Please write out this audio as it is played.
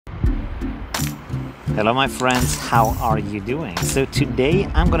Hello my friends, how are you doing? So today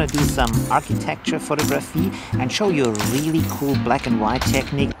I'm gonna do some architecture photography and show you a really cool black and white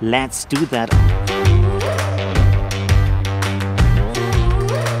technique. Let's do that.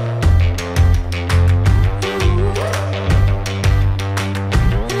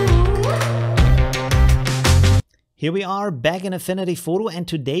 Here we are back in Affinity Photo, and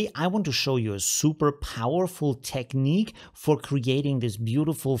today I want to show you a super powerful technique for creating this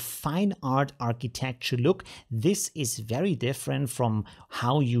beautiful fine art architecture look. This is very different from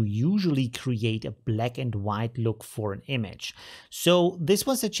how you usually create a black and white look for an image. So this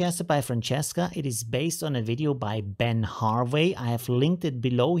was suggested by Francesca. It is based on a video by Ben Harvey. I have linked it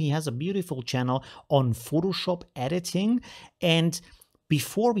below. He has a beautiful channel on Photoshop editing. And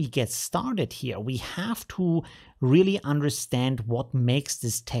before we get started here, we have to really understand what makes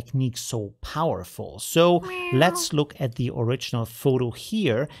this technique so powerful. So let's look at the original photo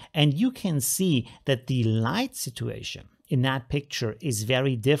here, and you can see that the light situation in that picture is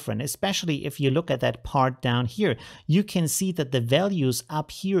very different, especially if you look at that part down here. You can see that the values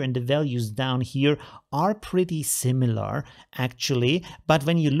up here and the values down here are pretty similar actually, but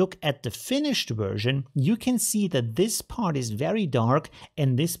when you look at the finished version, you can see that this part is very dark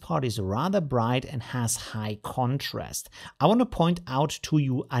and this part is rather bright and has high contrast. I want to point out to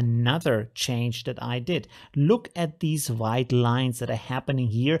you another change that I did. Look at these white lines that are happening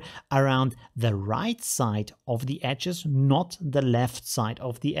here around the right side of the edges, not the left side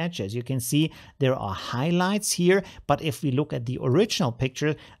of the edges. You can see there are highlights here, but if we look at the original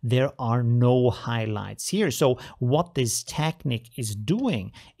picture, there are no highlights here. So what this technique is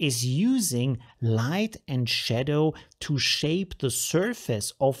doing is using light and shadow to shape the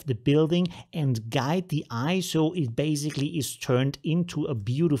surface of the building and guide the eye, so it basically is turned into a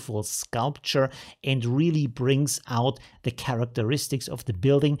beautiful sculpture and really brings out the characteristics of the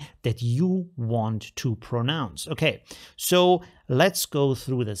building that you want to pronounce. Okay, so let's go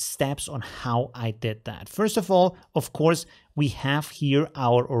through the steps on how I did that. First of all, of course, we have here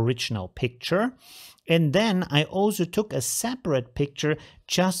our original picture. And then I also took a separate picture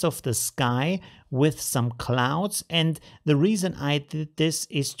just of the sky with some clouds. And the reason I did this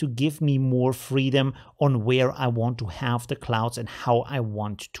is to give me more freedom on where I want to have the clouds and how I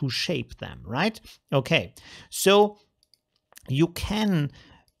want to shape them, right? Okay, so you can,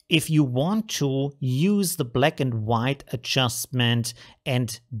 if you want to, use the black and white adjustment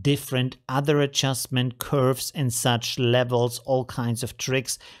and different other adjustment curves and such levels, all kinds of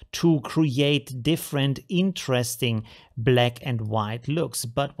tricks to create different interesting black and white looks.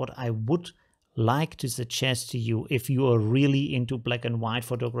 But what I would like to suggest to you, if you are really into black and white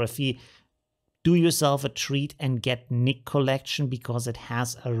photography, do yourself a treat and get Nik Collection, because it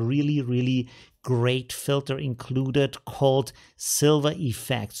has a really great filter included called Silver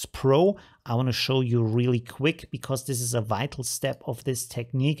Effects Pro. I want to show you really quick, because this is a vital step of this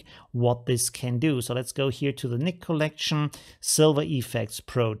technique, what this can do. So let's go here to the Nik Collection, Silver Effects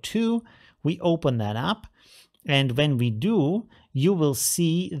Pro 2. We open that up, and when we do, you will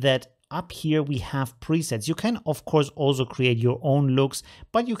see that up here we have presets. You can of course also create your own looks,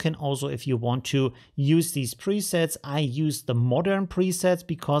 but you can also, if you want to, use these presets. I use the modern presets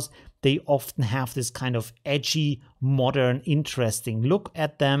because they often have this kind of edgy, modern, interesting look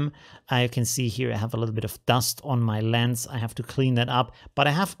at them. You can see here I have a little bit of dust on my lens. I have to clean that up, but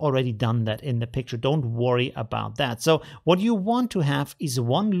I have already done that in the picture. Don't worry about that. So what you want to have is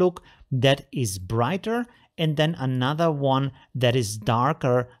one look that is brighter, and then another one that is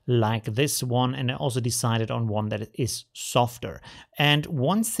darker like this one. And I also decided on one that is softer. And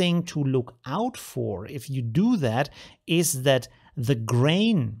one thing to look out for if you do that is that the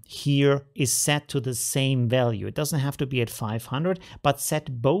grain here is set to the same value. It doesn't have to be at 500, but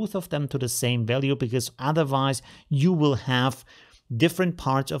set both of them to the same value, because otherwise you will have different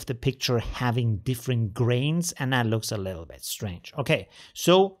parts of the picture having different grains, and that looks a little bit strange. Okay,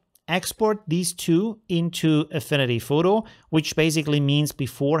 so export these two into Affinity Photo, which basically means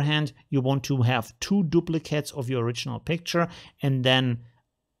beforehand you want to have two duplicates of your original picture and then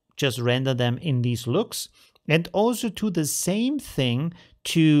just render them in these looks. And also do the same thing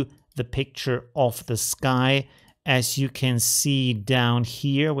to the picture of the sky. As you can see down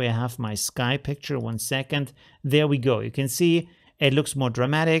here where I have my sky picture, 1 second, there we go. You can see it looks more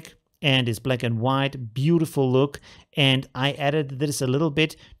dramatic and it's black and white, beautiful look. And I added this a little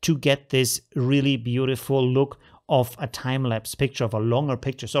bit to get this really beautiful look of a time-lapse picture, of a longer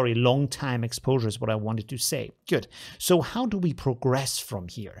picture. Sorry, long time exposure is what I wanted to say. Good. So how do we progress from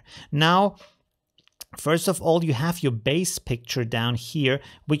here? Now, First of all, you have your base picture down here,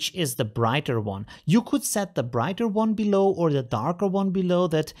 which is the brighter one. You could set the brighter one below or the darker one below.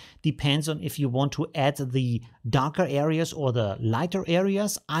 That depends on if you want to add the darker areas or the lighter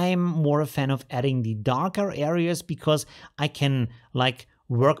areas. I'm more a fan of adding the darker areas because I can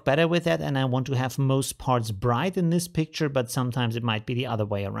work better with that, and I want to have most parts bright in this picture, but sometimes it might be the other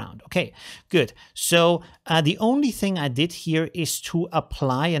way around. Okay, good. So the only thing I did here is to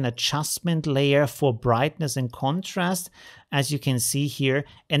apply an adjustment layer for brightness and contrast, as you can see here.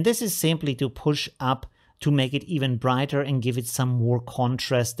 And this is simply to push up to make it even brighter and give it some more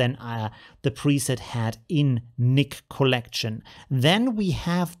contrast than the preset had in Nick collection. Then we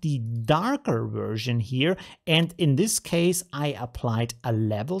have the darker version here, and in this case I applied a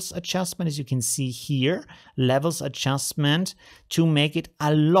levels adjustment, as you can see here, levels adjustment to make it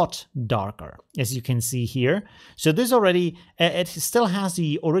a lot darker, as you can see here. So this already, it still has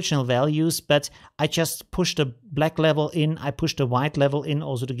the original values, but I just pushed a black level in, I pushed a white level in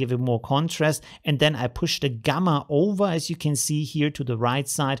also to give it more contrast, and then I pushed the gamma over, as you can see here, to the right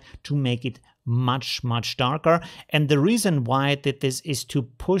side to make it much darker. And the reason why I did this is to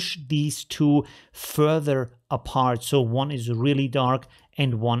push these two further apart. So one is really dark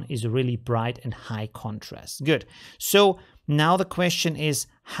and one is really bright and high contrast. Good. So now the question is,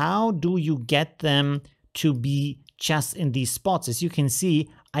 how do you get them to be just in these spots? As you can see,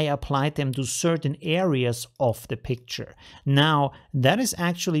 I applied them to certain areas of the picture. Now, that is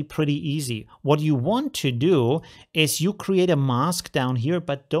actually pretty easy. What you want to do is you create a mask down here,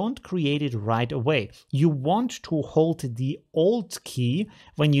 but don't create it right away. You want to hold the Alt key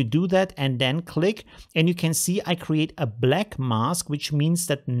when you do that and then click, and you can see I create a black mask, which means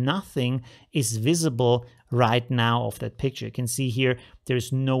that nothing is visible right now of that picture. You can see here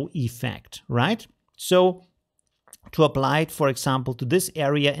there's no effect, right? So to apply it, for example, to this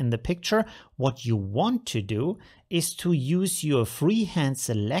area in the picture, what you want to do is to use your freehand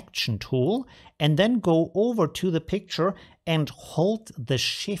selection tool and then go over to the picture and hold the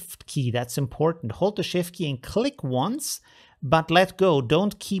Shift key. That's important. Hold the Shift key and click once, but let go.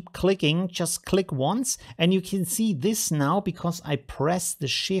 Don't keep clicking, just click once. And you can see this now, because I press the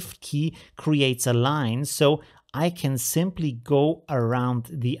Shift key, creates a line. So I can simply go around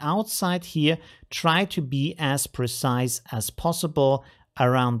the outside here, try to be as precise as possible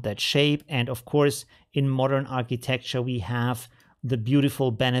around that shape. And of course, in modern architecture, we have the beautiful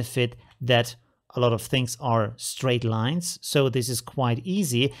benefit that a lot of things are straight lines. So this is quite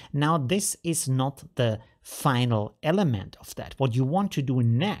easy. Now, this is not the final element of that. What you want to do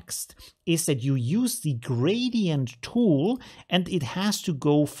next is that you use the gradient tool, and it has to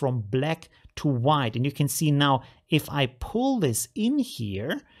go from black to white. And you can see now, if I pull this in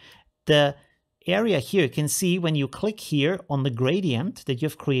here, the area here, you can see when you click here on the gradient that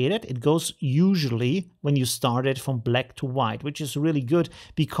you've created, it goes usually when you started from black to white, which is really good,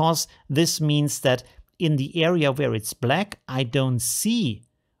 because this means that in the area where it's black, I don't see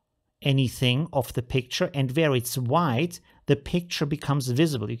anything of the picture, and where it's white, the picture becomes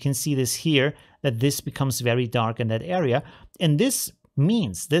visible. You can see this here, that this becomes very dark in that area. And this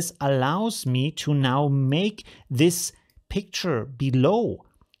means, this allows me to now make this picture below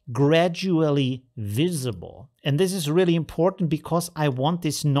gradually visible. And this is really important, because I want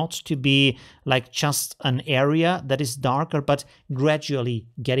this not to be like just an area that is darker, but gradually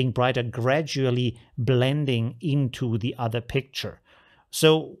getting brighter, gradually blending into the other picture.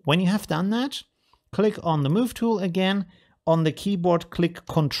 So when you have done that, click on the Move tool again. On the keyboard, click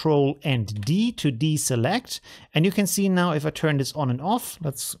Ctrl and D to deselect. And you can see now, if I turn this on and off,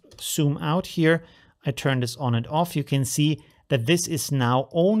 let's zoom out here. I turn this on and off. You can see that this is now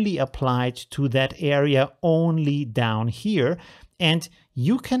only applied to that area, only down here. And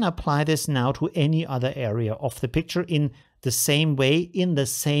you can apply this now to any other area of the picture in the same way, in the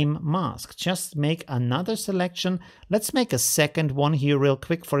same mask. Just make another selection. Let's make a second one here real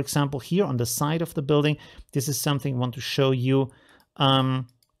quick. For example, here on the side of the building, this is something I want to show you.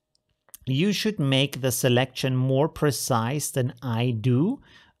 You should make the selection more precise than I do.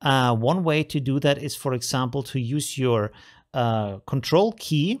 One way to do that is, for example, to use your Control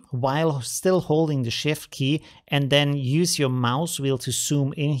key while still holding the Shift key, and then use your mouse wheel to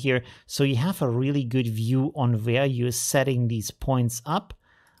zoom in here, so you have a really good view on where you're setting these points up,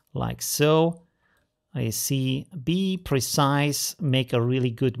 like so. I see, be precise, make a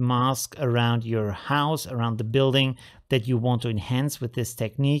really good mask around your house, around the building that you want to enhance with this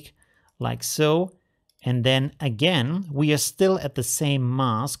technique, like so. And then again, we are still at the same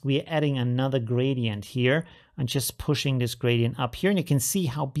mask. We are adding another gradient here and just pushing this gradient up here. And you can see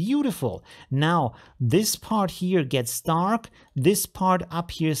how beautiful. Now, this part here gets dark. This part up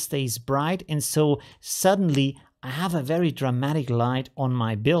here stays bright. And so suddenly I have a very dramatic light on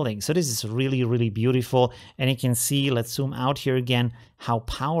my building. So this is really, really beautiful. And you can see, let's zoom out here again, how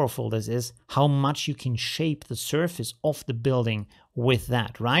powerful this is, how much you can shape the surface of the building with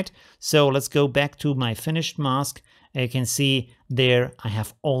that, right? So let's go back to my finished mask. You can see there I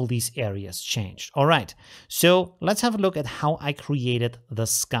have all these areas changed. All right, so let's have a look at how I created the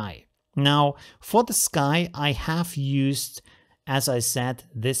sky. Now, for the sky, I have used, as I said,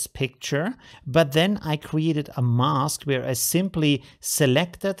 this picture, but then I created a mask where I simply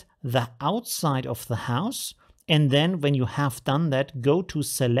selected the outside of the house. And then when you have done that, go to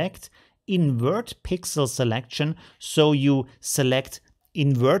select, invert pixel selection. So you select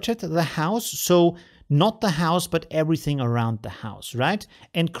inverted the house. So not the house, but everything around the house, right?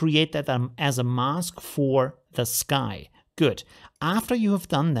 And create that as a mask for the sky. Good. After you have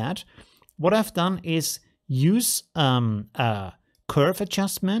done that, what I've done is use curve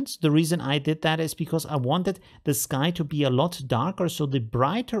adjustment. The reason I did that is because I wanted the sky to be a lot darker, so the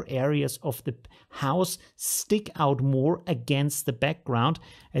brighter areas of the house stick out more against the background.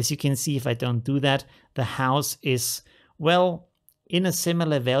 As you can see, if I don't do that, the house is, well, in a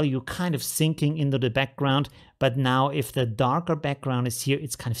similar value, kind of sinking into the background. But now if the darker background is here,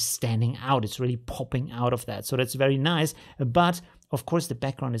 it's kind of standing out. It's really popping out of that. So that's very nice. But of course, the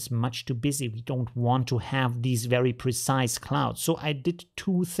background is much too busy. We don't want to have these very precise clouds. So I did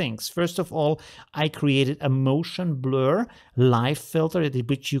two things. First of all, I created a motion blur live filter,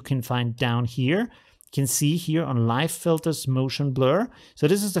 which you can find down here. You can see here on live filters, motion blur. So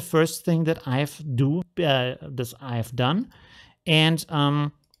this is the first thing that I have done.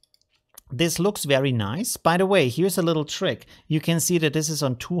 And this looks very nice. By the way, here's a little trick. You can see that this is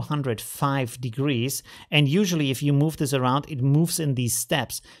on 205 degrees. And usually if you move this around, it moves in these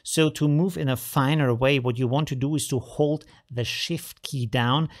steps. So to move in a finer way, what you want to do is to hold the shift key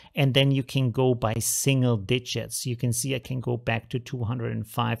down, and then you can go by single digits. You can see I can go back to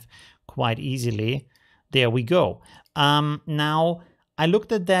 205 quite easily. There we go. Now, I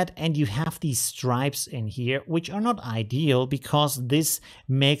looked at that, and you have these stripes in here, which are not ideal because this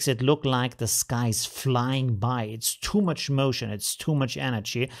makes it look like the sky's flying by. It's too much motion. It's too much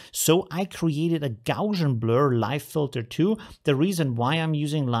energy. So I created a Gaussian blur live filter too. The reason why I'm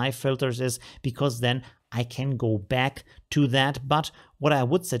using live filters is because then I can go back to that. But what I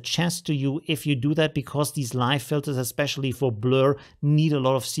would suggest to you, if you do that, because these live filters, especially for blur, need a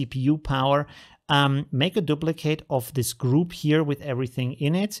lot of CPU power, make a duplicate of this group here with everything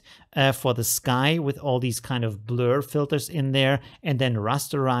in it for the sky with all these kind of blur filters in there, and then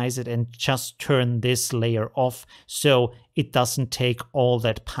rasterize it and just turn this layer off so it doesn't take all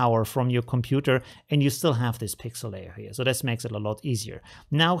that power from your computer, and you still have this pixel layer here. So this makes it a lot easier.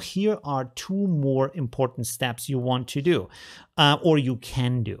 Now here are two more important steps you want to do, or you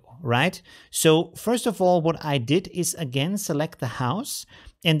can do, right? So first of all, what I did is again select the house,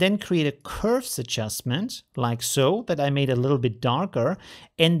 and then create a curves adjustment like so, that I made a little bit darker.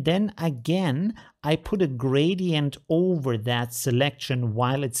 And then again, I put a gradient over that selection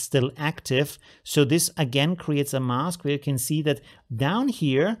while it's still active. So this again creates a mask where you can see that down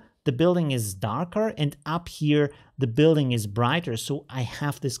here, the building is darker, and up here, the building is brighter. So I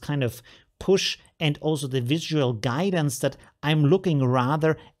have this kind of push and also the visual guidance that I'm looking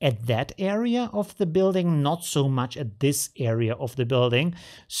rather at that area of the building, not so much at this area of the building,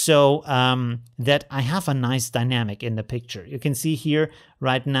 so that I have a nice dynamic in the picture. You can see here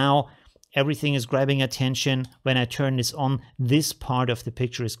right now, everything is grabbing attention. When I turn this on, this part of the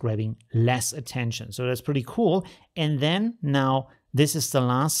picture is grabbing less attention. So that's pretty cool. And then now, this is the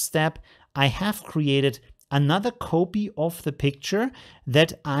last step. I have created another copy of the picture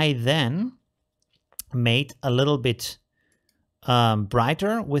that I then made a little bit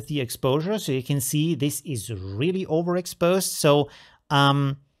brighter with the exposure. So you can see this is really overexposed. So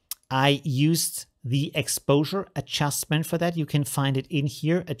I used the exposure adjustment for that. You can find it in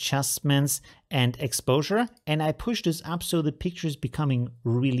here, adjustments and exposure. And I push this up so the picture is becoming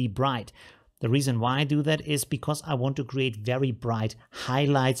really bright. The reason why I do that is because I want to create very bright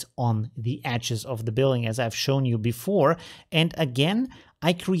highlights on the edges of the building, as I've shown you before. And again,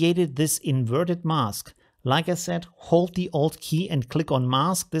 I created this inverted mask. Like I said, hold the Alt key and click on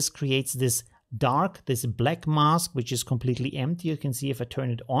mask. This creates this dark, this black mask, which is completely empty. You can see if I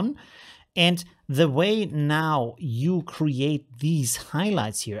turn it on. And the way now you create these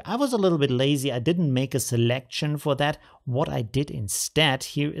highlights here, I was a little bit lazy. I didn't make a selection for that. What I did instead,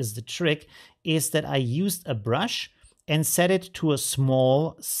 here is the trick, is that I used a brush and set it to a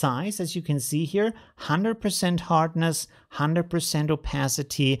small size, as you can see here, 100% hardness, 100%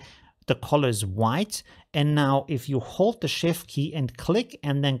 opacity. The color is white. And now if you hold the shift key and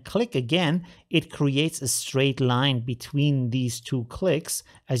then click again, it creates a straight line between these two clicks,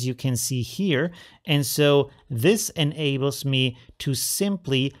 as you can see here. And so this enables me to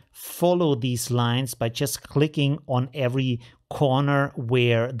simply follow these lines by just clicking on every corner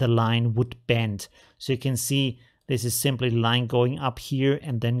where the line would bend. So you can see this is simply line going up here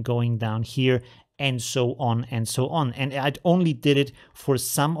and then going down here, and so on and so on. And I only did it for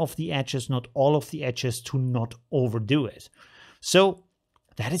some of the edges, not all of the edges, to not overdo it. So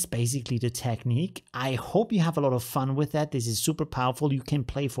that is basically the technique. I hope you have a lot of fun with that. This is super powerful. You can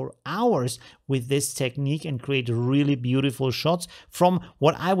play for hours with this technique and create really beautiful shots from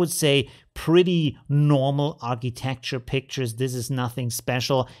what I would say pretty normal architecture pictures. This is nothing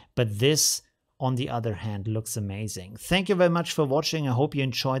special, but this, on the other hand, looks amazing. Thank you very much for watching. I hope you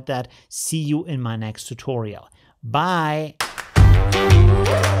enjoyed that. See you in my next tutorial. Bye.